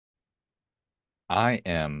I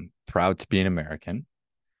am proud to be an American,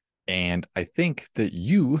 and I think that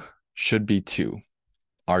you should be too.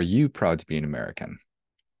 Are you proud to be an American?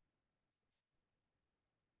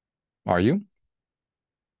 Are you?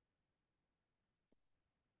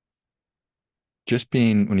 Just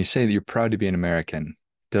being, when you say that you're proud to be an American,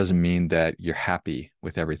 doesn't mean that you're happy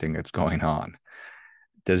with everything that's going on.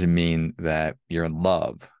 Doesn't mean that you're in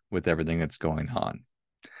love with everything that's going on.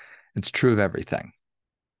 It's true of everything.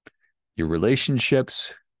 Your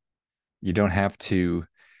relationships, you don't have to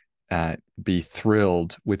be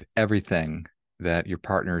thrilled with everything that your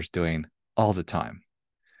partner is doing all the time,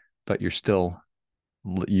 but you're still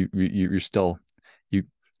you you still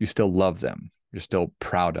love them. You're still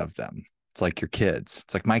proud of them. It's like your kids.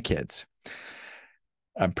 It's like my kids.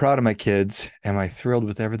 I'm proud of my kids. Am I thrilled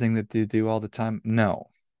with everything that they do all the time? No.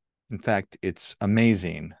 In fact, it's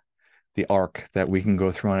amazing the arc that we can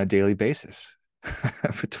go through on a daily basis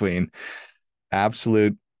between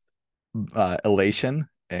absolute elation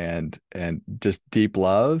and just deep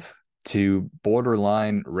love to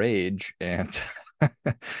borderline rage and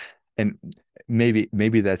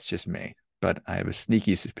maybe that's just me, but I have a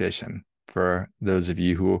sneaky suspicion for those of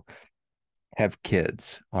you who have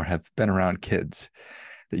kids or have been around kids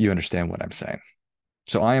that you understand what I'm saying.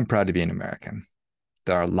 So I am proud to be an American.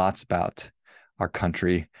 There are lots about our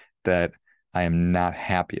country that I am not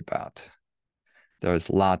happy about. There's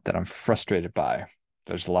a lot that I'm frustrated by.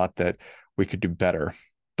 There's a lot that we could do better,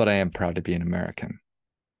 but I am proud to be an American.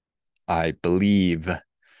 I believe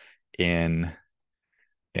in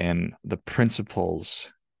the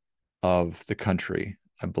principles of the country.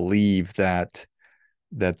 I believe that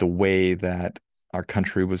the way that our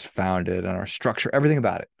country was founded and our structure, everything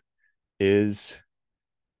about it is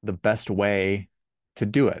the best way to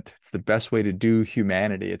do it. It's the best way to do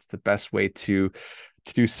humanity. It's the best way to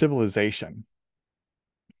do civilization.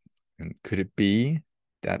 And could it be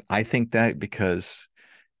that I think that because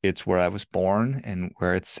it's where I was born and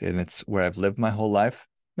it's where I've lived my whole life?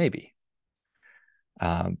 Maybe.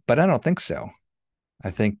 But I don't think so. I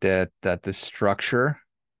think that the structure,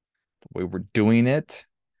 the way we're doing it,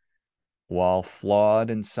 while flawed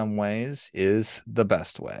in some ways, is the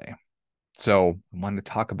best way. So I wanted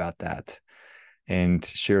to talk about that and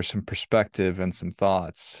share some perspective and some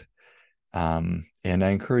thoughts. And I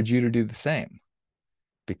encourage you to do the same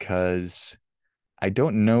because I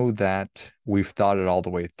don't know that we've thought it all the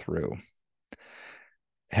way through.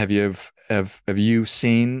 Have you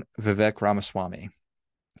seen Vivek Ramaswamy?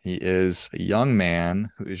 He is a young man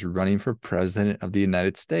who is running for president of the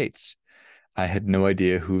United States. I had no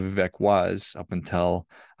idea who Vivek was up until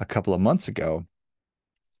a couple of months ago,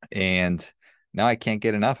 and now I can't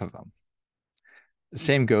get enough of him. The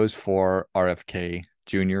same goes for RFK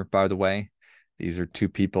Jr., by the way. These are two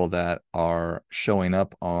people that are showing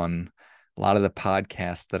up on a lot of the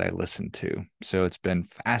podcasts that I listen to. So it's been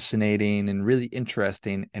fascinating and really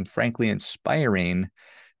interesting and frankly inspiring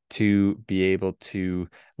to be able to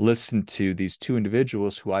listen to these two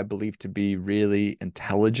individuals who I believe to be really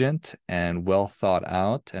intelligent and well thought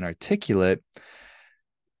out and articulate,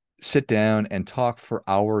 sit down and talk for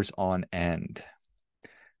hours on end.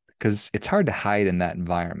 Because it's hard to hide in that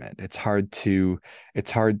environment. It's hard to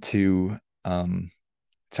um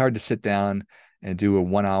it's hard to sit down and do a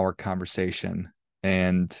 1 hour conversation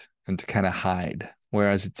and to kind of hide.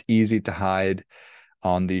 Whereas it's easy to hide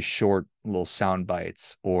on these short little sound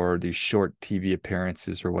bites or these short TV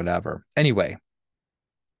appearances or whatever. Anyway,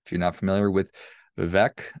 if you're not familiar with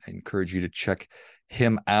Vivek, I encourage you to check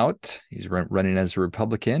him out. He's running as a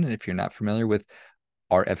Republican. And if you're not familiar with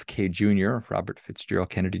RFK Jr., Robert Fitzgerald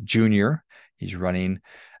Kennedy Jr., he's running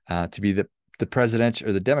to be the president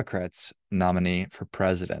or the Democrats' nominee for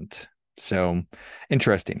president. So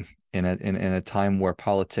interesting in a time where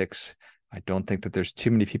politics, I don't think that there's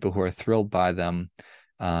too many people who are thrilled by them.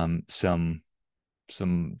 Some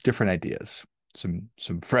different ideas, some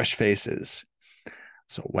fresh faces.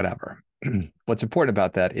 So whatever. What's important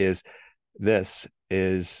about that is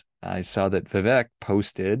I saw that Vivek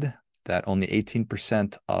posted that only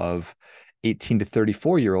 18% of 18 to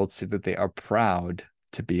 34-year-olds say that they are proud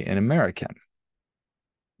to be an American.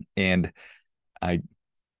 And I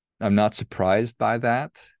I'm not surprised by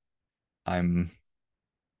that. I'm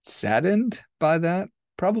saddened by that,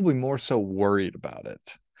 probably more so worried about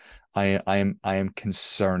it. I am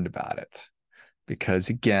concerned about it because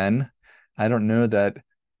again, I don't know that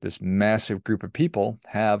this massive group of people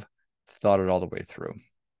have thought it all the way through.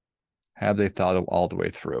 Have they thought it all the way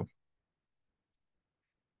through?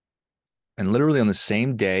 And literally on the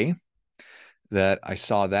same day that I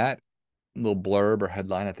saw that little blurb or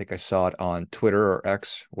headline, I think I saw it on Twitter or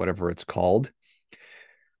X, whatever it's called.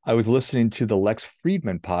 I was listening to the Lex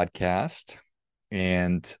Friedman podcast,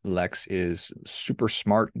 and Lex is a super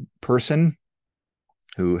smart person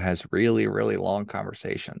who has really, really long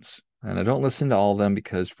conversations. And I don't listen to all of them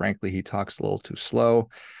because, frankly, he talks a little too slow.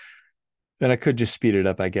 Then I could just speed it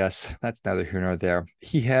up, I guess. That's neither here nor there.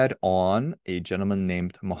 He had on a gentleman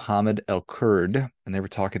named Mohammed El Kurd, and they were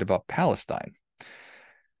talking about Palestine.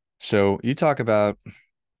 So you talk about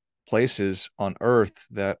places on earth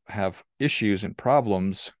that have issues and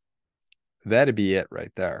problems, that'd be it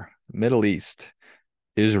right there. Middle East,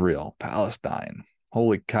 Israel, Palestine.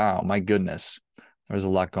 Holy cow, my goodness. There's a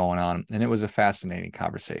lot going on, and it was a fascinating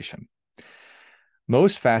conversation.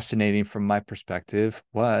 Most fascinating from my perspective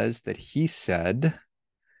was that he said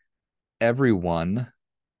everyone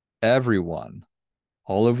all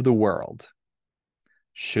over the world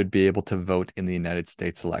should be able to vote in the United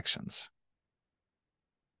States elections.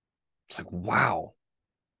 It's like, wow.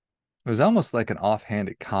 It was almost like an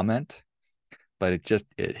offhanded comment, but it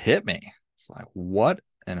hit me. It's like, what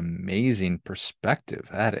an amazing perspective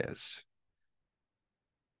that is.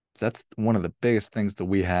 So that's one of the biggest things that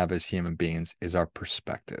we have as human beings is our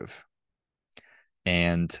perspective.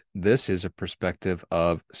 And this is a perspective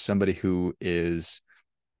of somebody who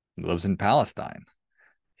lives in Palestine.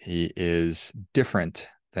 He is different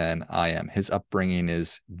than I am. His upbringing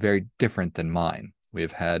is very different than mine. We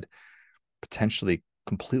have had potentially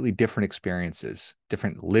completely different experiences,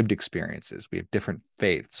 different lived experiences. We have different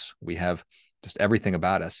faiths. We have just everything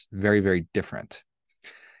about us very, very different.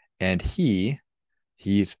 And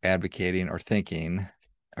he's advocating or thinking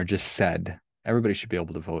or just said everybody should be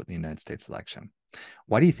able to vote in the United States election.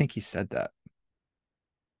 Why do you think he said that?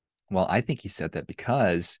 Well, I think he said that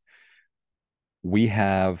because we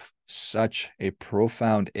have such a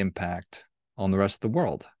profound impact on the rest of the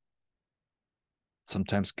world.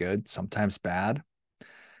 Sometimes good, sometimes bad.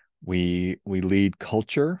 We lead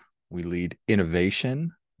culture, we lead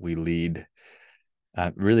innovation, we lead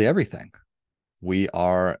really everything. We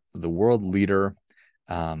are the world leader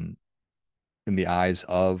in the eyes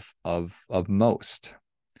of most.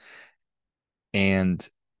 And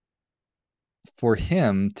for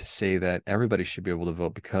him to say that everybody should be able to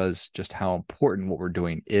vote because just how important what we're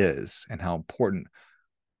doing is and how important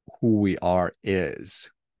who we are is,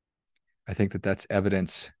 I think that that's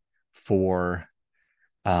evidence for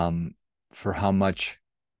how much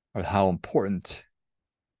or how important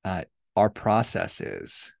our process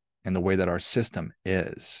is and the way that our system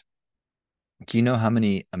is. Do you know how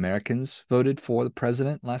many Americans voted for the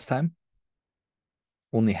president last time?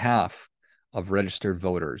 Only half of registered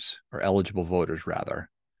voters, or eligible voters rather,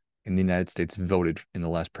 in the United States voted in the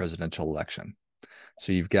last presidential election.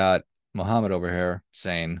 So you've got Mohammed over here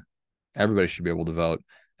saying everybody should be able to vote,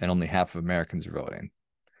 and only half of Americans are voting.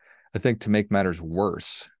 I think to make matters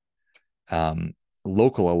worse,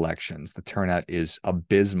 local elections, the turnout is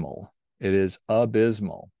abysmal. It is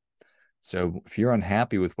abysmal. So if you're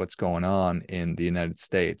unhappy with what's going on in the United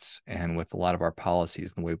States and with a lot of our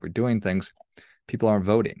policies and the way we're doing things, people aren't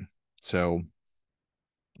voting. So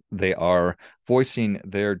they are voicing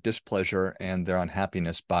their displeasure and their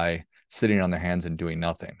unhappiness by sitting on their hands and doing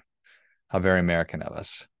nothing. How very American of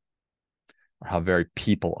us, or how very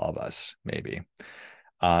people of us, maybe.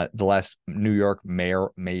 The last New York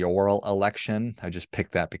mayoral election, I just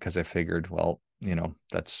picked that because I figured, well,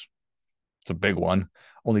 it's a big one.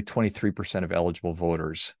 Only 23% of eligible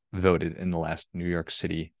voters voted in the last New York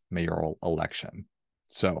City mayoral election.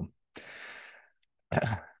 So,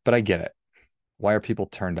 but I get it. Why are people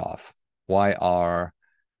turned off? Why are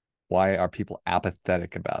people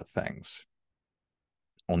apathetic about things?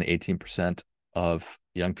 Only 18% of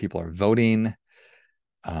young people are voting.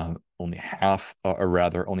 Only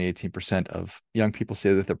 18% of young people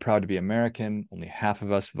say that they're proud to be American. Only half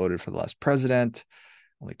of us voted for the last president.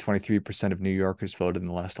 Only 23% of New Yorkers voted in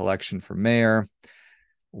the last election for mayor.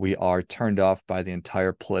 We are turned off by the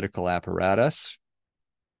entire political apparatus,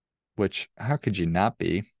 which how could you not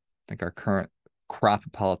be? I think our current crop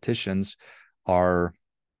of politicians are,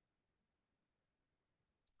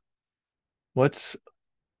 what's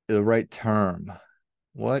the right term?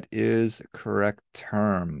 What is a correct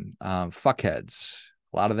term? Fuckheads.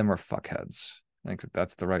 A lot of them are fuckheads. I think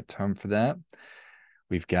that's the right term for that.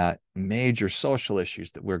 We've got major social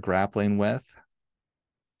issues that we're grappling with,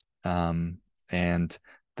 and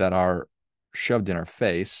that are shoved in our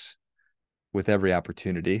face with every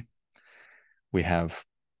opportunity. We have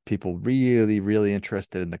people really, really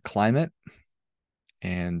interested in the climate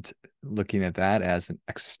and looking at that as an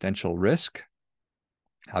existential risk.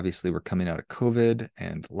 Obviously, we're coming out of COVID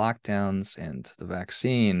and lockdowns and the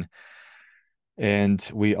vaccine,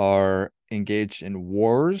 and we are engaged in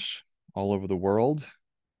wars all over the world.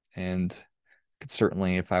 And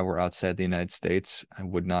certainly, if I were outside the United States, I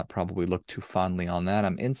would not probably look too fondly on that.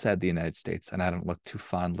 I'm inside the United States, and I don't look too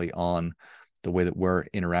fondly on the way that we're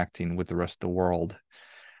interacting with the rest of the world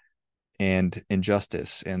and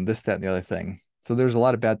injustice and this, that, and the other thing. So there's a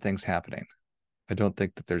lot of bad things happening. I don't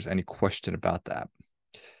think that there's any question about that.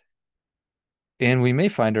 And we may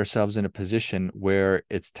find ourselves in a position where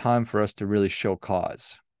it's time for us to really show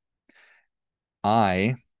cause.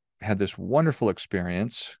 I had this wonderful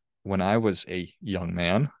experience when I was a young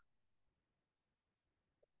man.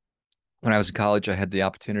 When I was in college, I had the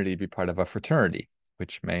opportunity to be part of a fraternity,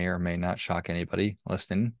 which may or may not shock anybody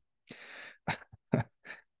listening.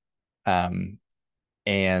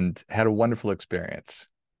 And had a wonderful experience.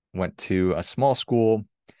 Went to a small school,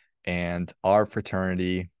 and our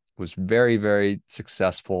fraternity was very, very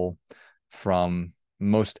successful from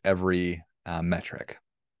most every metric.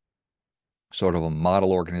 Sort of a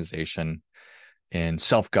model organization in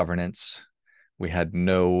self-governance. We had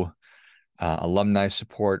no alumni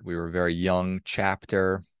support. We were a very young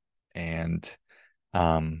chapter, and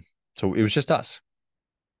so it was just us.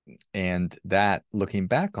 And that, looking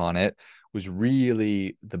back on it, was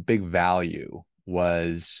really the big value.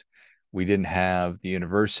 Was we didn't have the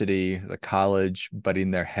university, the college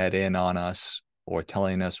butting their head in on us or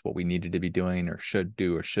telling us what we needed to be doing or should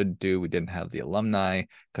do. We didn't have the alumni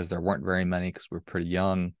because there weren't very many because we were pretty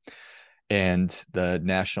young. And the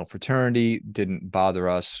national fraternity didn't bother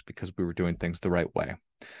us because we were doing things the right way.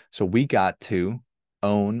 So we got to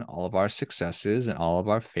own all of our successes and all of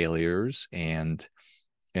our failures. And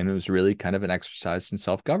it was really kind of an exercise in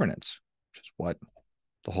self-governance, which is what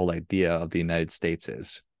the whole idea of the United States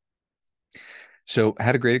is. So I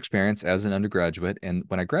had a great experience as an undergraduate. And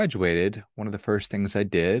when I graduated, one of the first things I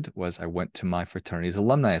did was I went to my fraternity's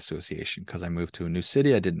alumni association because I moved to a new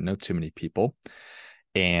city. I didn't know too many people.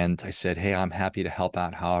 And I said, hey, I'm happy to help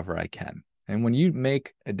out however I can. And when you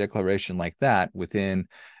make a declaration like that within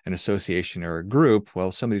an association or a group,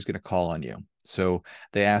 well, somebody's going to call on you. So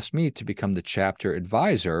they asked me to become the chapter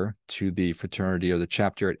advisor to the fraternity or the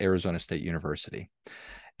chapter at Arizona State University.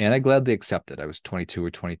 And I gladly accepted. I was 22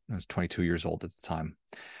 years old at the time.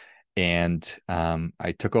 And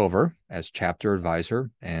I took over as chapter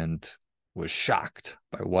advisor and was shocked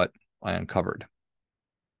by what I uncovered.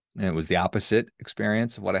 And it was the opposite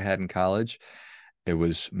experience of what I had in college. It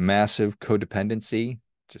was massive codependency,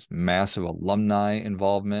 just massive alumni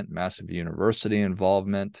involvement, massive university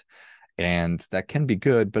involvement. And that can be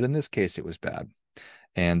good, but in this case, it was bad.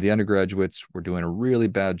 And the undergraduates were doing a really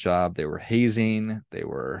bad job. They were hazing, they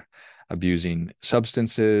were abusing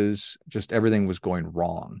substances, just everything was going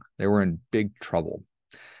wrong. They were in big trouble.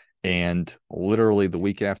 And literally the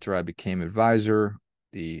week after I became advisor,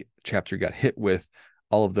 the chapter got hit with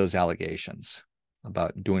all of those allegations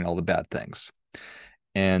about doing all the bad things.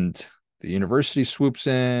 And the university swoops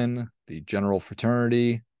in, the general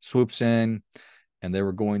fraternity swoops in, and they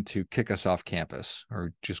were going to kick us off campus,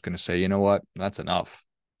 or just going to say, you know what, that's enough.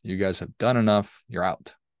 You guys have done enough. You're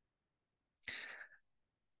out.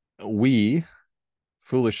 We,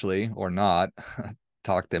 foolishly or not,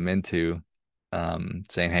 talked them into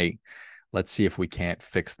saying, hey, let's see if we can't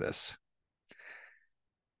fix this.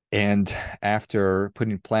 And after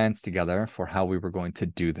putting plans together for how we were going to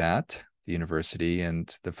do that, the university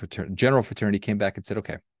and the general fraternity came back and said,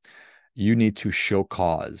 okay, you need to show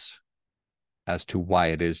cause as to why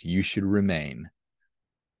it is you should remain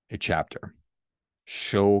a chapter.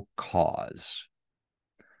 Show cause.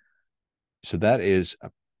 So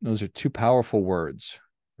those are two powerful words,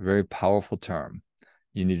 a very powerful term.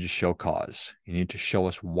 You need to show cause. You need to show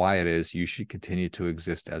us why it is you should continue to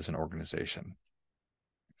exist as an organization.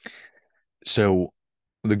 So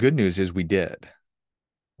the good news is we did.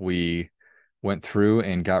 We went through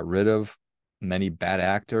and got rid of many bad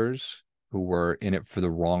actors who were in it for the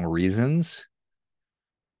wrong reasons.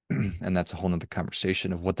 And that's a whole nother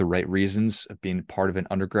conversation of what the right reasons of being part of an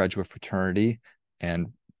undergraduate fraternity and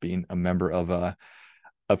being a member of a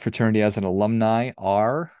fraternity as an alumni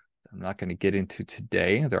are. I'm not going to get into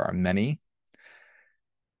today. There are many.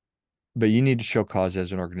 But you need to show cause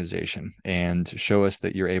as an organization and show us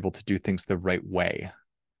that you're able to do things the right way,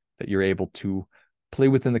 that you're able to play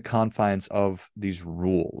within the confines of these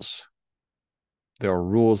rules. There are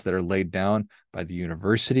rules that are laid down by the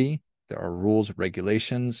university. There are rules,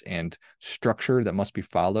 regulations, and structure that must be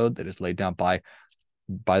followed that is laid down by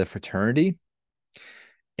the fraternity.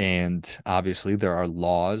 And obviously, there are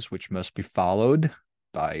laws which must be followed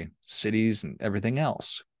by cities and everything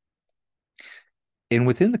else. And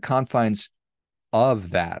within the confines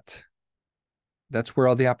of that, that's where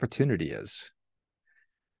all the opportunity is.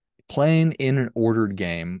 Playing in an ordered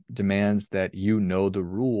game demands that you know the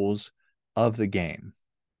rules of the game.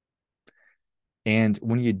 And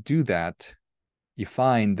when you do that, you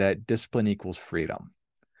find that discipline equals freedom.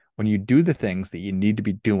 When you do the things that you need to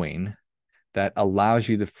be doing, that allows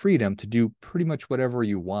you the freedom to do pretty much whatever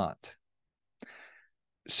you want.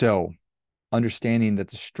 So, understanding that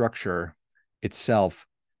the structure itself,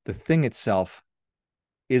 the thing itself,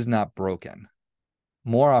 is not broken.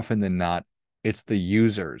 More often than not, it's the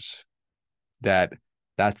users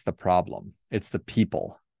that's the problem. It's the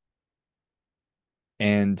people.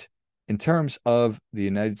 And in terms of the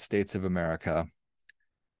United States of America,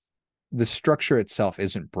 the structure itself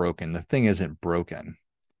isn't broken. The thing isn't broken.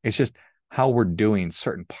 It's just how we're doing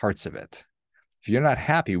certain parts of it. If you're not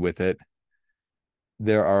happy with it,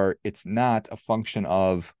 it's not a function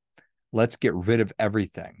of let's get rid of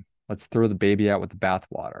everything. Let's throw the baby out with the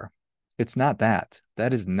bathwater. It's not that.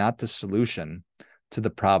 That is not the solution to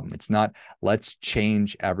the problem. It's not let's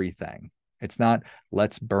change everything. It's not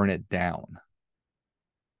let's burn it down.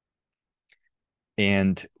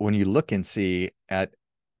 And when you look and see at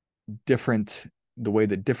the way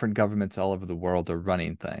that different governments all over the world are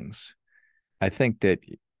running things, I think that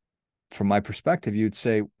from my perspective, you'd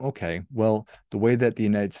say, okay, well, the way that the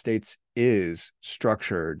United States is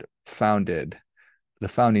structured, founded, the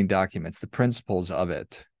founding documents, the principles of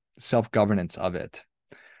it, self-governance of it,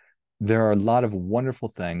 there are a lot of wonderful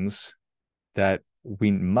things that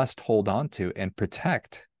we must hold on to and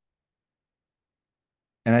protect.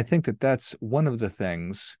 And I think that that's one of the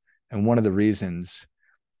things and one of the reasons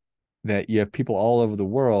that you have people all over the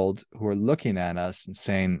world who are looking at us and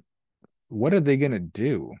saying, what are they going to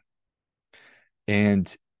do?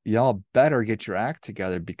 And y'all better get your act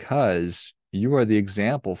together because you are the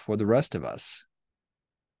example for the rest of us.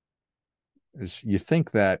 You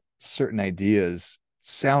think that certain ideas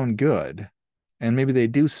sound good, and maybe they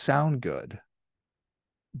do sound good,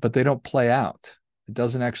 but they don't play out. It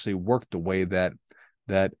doesn't actually work the way that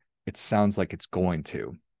it sounds like it's going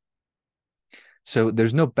to. So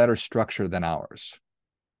there's no better structure than ours.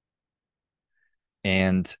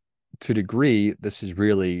 And to a degree, this is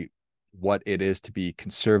really what it is to be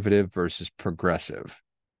conservative versus progressive.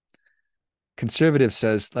 Conservative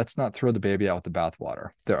says, let's not throw the baby out with the bathwater.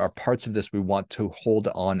 There are parts of this we want to hold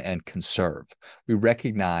on and conserve. We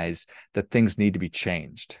recognize that things need to be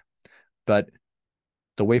changed. But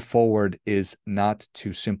the way forward is not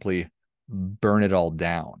to simply burn it all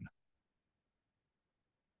down.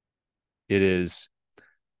 It is,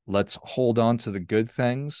 let's hold on to the good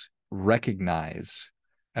things, recognize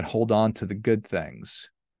and hold on to the good things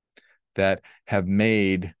that have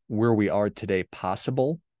made where we are today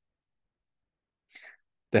possible,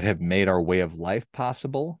 that have made our way of life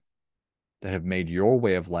possible, that have made your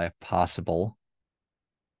way of life possible,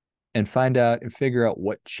 and find out and figure out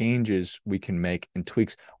what changes we can make and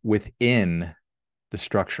tweaks within the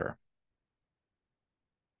structure.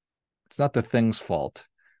 It's not the thing's fault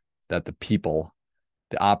that the people,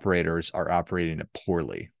 the operators, are operating it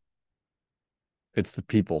poorly. It's the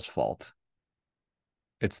people's fault.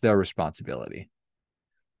 It's their responsibility.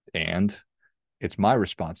 And it's my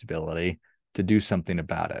responsibility to do something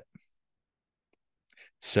about it.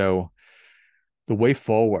 So the way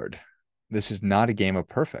forward, this is not a game of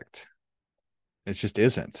perfect. It just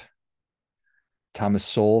isn't. Thomas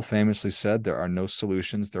Sowell famously said, there are no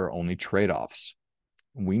solutions, there are only trade-offs.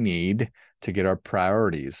 We need to get our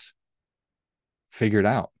priorities figured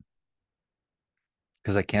out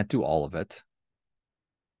because I can't do all of it.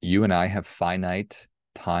 You and I have finite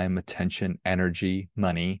time, attention, energy,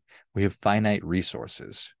 money. We have finite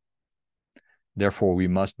resources. Therefore, we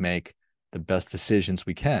must make the best decisions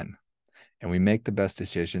we can. And we make the best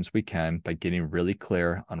decisions we can by getting really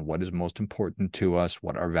clear on what is most important to us,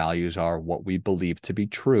 what our values are, what we believe to be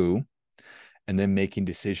true, and then making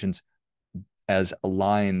decisions as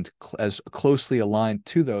closely aligned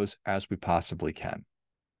to those as we possibly can.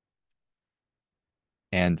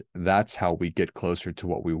 And that's how we get closer to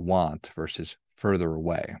what we want versus further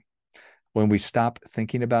away. When we stop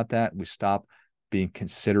thinking about that, we stop being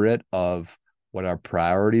considerate of what our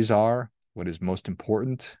priorities are, what is most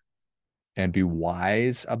important, and be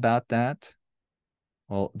wise about that,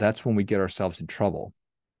 well, that's when we get ourselves in trouble.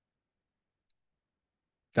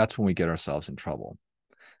 That's when we get ourselves in trouble.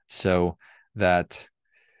 So that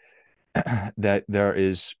there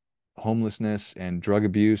is homelessness and drug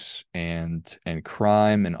abuse and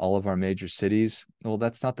crime in all of our major cities. Well,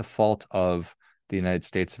 that's not the fault of the United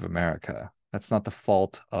States of America. That's not the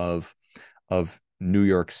fault of New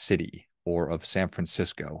York City or of San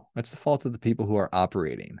Francisco. That's the fault of the people who are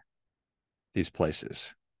operating these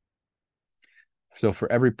places. So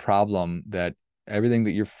for every problem that everything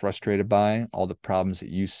that you're frustrated by, all the problems that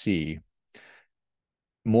you see,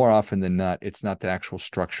 more often than not, it's not the actual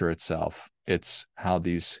structure itself. It's how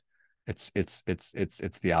these, it's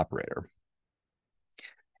the operator.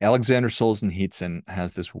 Alexander Solzhenitsyn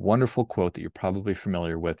has this wonderful quote that you're probably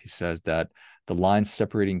familiar with. He says that the line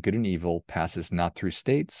separating good and evil passes not through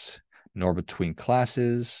states, nor between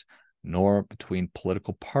classes, nor between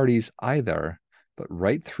political parties either, but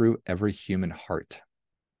right through every human heart.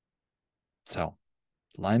 So,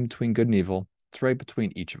 the line between good and evil, it's right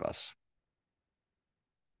between each of us.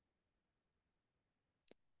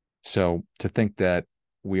 So, to think that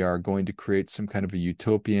we are going to create some kind of a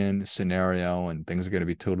utopian scenario and things are going to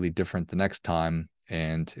be totally different the next time,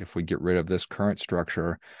 and if we get rid of this current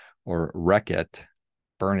structure or wreck it,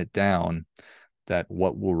 burn it down, that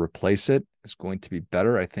what will replace it is going to be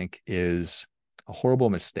better, I think is a horrible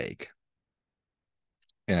mistake.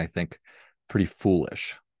 And I think pretty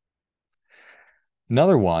foolish.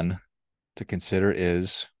 Another one to consider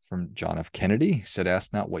is from John F. Kennedy. He said,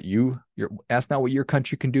 ask not what your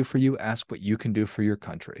country can do for you, ask what you can do for your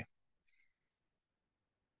country.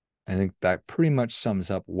 I think that pretty much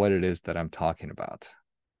sums up what it is that I'm talking about.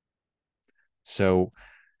 So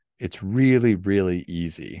it's really, really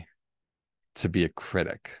easy to be a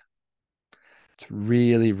critic. It's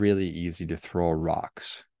really, really easy to throw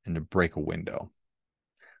rocks and to break a window.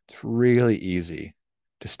 It's really easy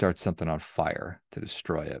to start something on fire, to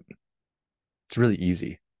destroy it. It's really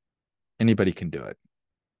easy. Anybody can do it.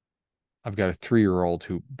 I've got a 3-year-old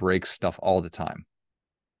who breaks stuff all the time,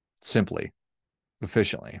 simply,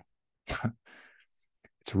 efficiently.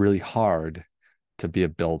 It's really hard to be a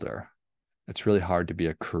builder. It's really hard to be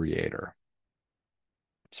a creator.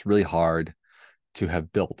 It's really hard to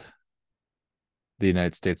have built the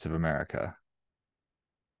United States of America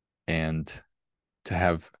and to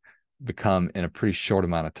have become, in a pretty short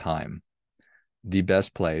amount of time, the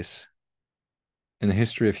best place in the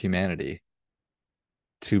history of humanity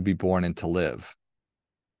to be born and to live.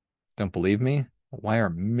 Don't believe me? Why are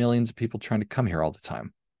millions of people trying to come here all the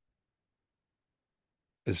time?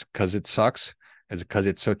 Is it because it sucks? Is it because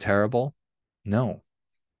it's so terrible? No.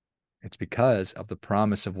 It's because of the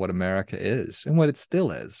promise of what America is and what it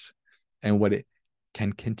still is and what it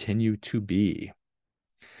can continue to be.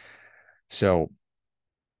 So,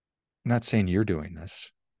 I'm not saying you're doing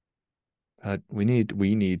this, but we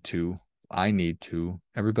need to, I need to,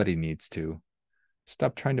 everybody needs to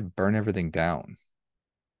stop trying to burn everything down.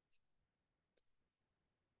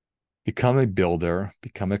 Become a builder,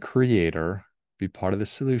 become a creator, be part of the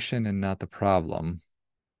solution and not the problem.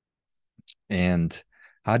 And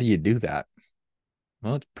how do you do that?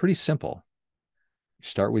 Well, it's pretty simple. You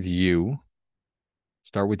start with you,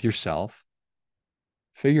 start with yourself,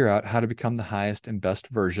 figure out how to become the highest and best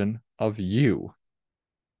version of you.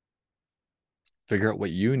 Figure out what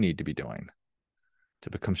you need to be doing to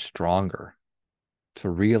become stronger, to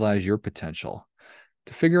realize your potential,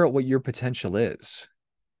 to figure out what your potential is.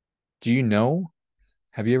 Do you know?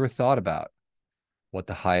 Have you ever thought about what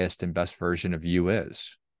the highest and best version of you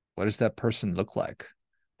is? What does that person look like?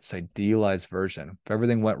 This idealized version. If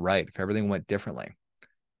everything went right, if everything went differently,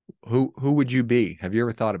 who would you be? Have you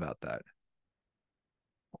ever thought about that?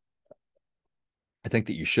 I think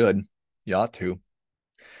that you should. You ought to.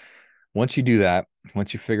 Once you do that,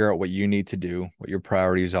 once you figure out what you need to do, what your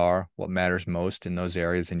priorities are, what matters most in those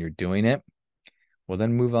areas, and you're doing it, well,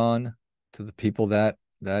 then move on to the people that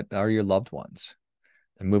are your loved ones,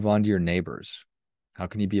 and move on to your neighbors. How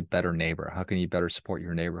can you be a better neighbor? How can you better support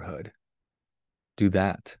your neighborhood? Do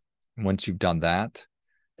that. Once you've done that,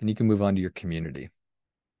 then you can move on to your community.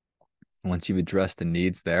 Once you've addressed the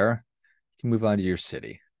needs there, you can move on to your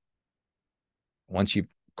city. Once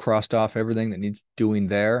you've crossed off everything that needs doing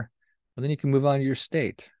there, well, then you can move on to your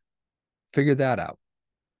state. Figure that out.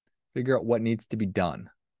 Figure out what needs to be done.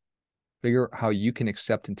 Figure out how you can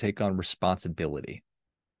accept and take on responsibility.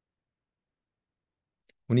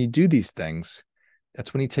 When you do these things,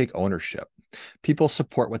 that's when you take ownership. People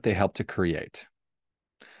support what they help to create.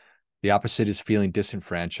 The opposite is feeling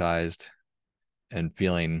disenfranchised and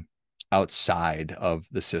feeling outside of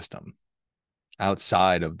the system,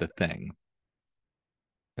 outside of the thing.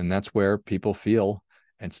 And that's where people feel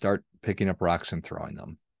and start picking up rocks and throwing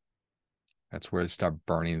them. That's where they start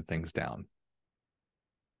burning things down.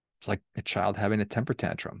 It's like a child having a temper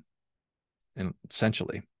tantrum, and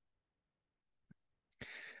essentially.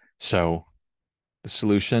 So the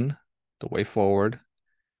solution, the way forward,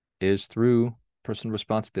 is through personal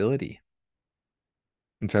responsibility.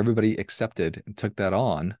 If everybody accepted and took that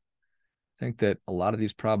on, I think that a lot of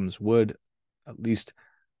these problems would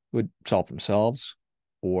solve themselves,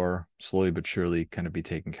 or slowly but surely kind of be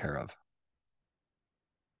taken care of.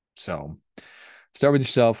 So start with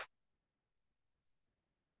yourself.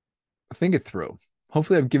 Think it through.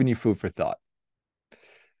 Hopefully, I've given you food for thought.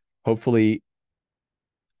 Hopefully,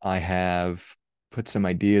 I have put some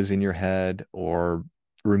ideas in your head or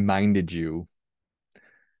reminded you.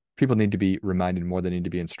 People need to be reminded more than need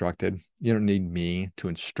to be instructed. You don't need me to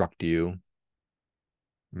instruct you.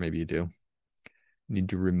 Maybe you do. I need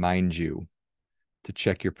to remind you to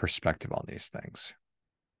check your perspective on these things.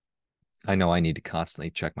 I know I need to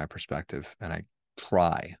constantly check my perspective, and I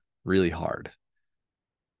try really hard.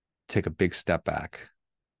 Take a big step back.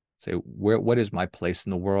 Say, what is my place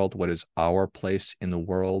in the world? What is our place in the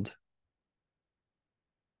world?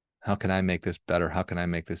 How can I make this better? How can I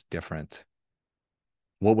make this different?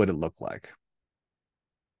 What would it look like?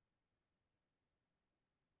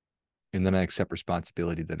 And then I accept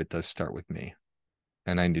responsibility that it does start with me,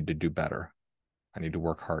 and I need to do better. I need to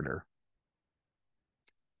work harder.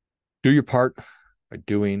 Do your part by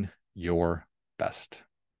doing your best.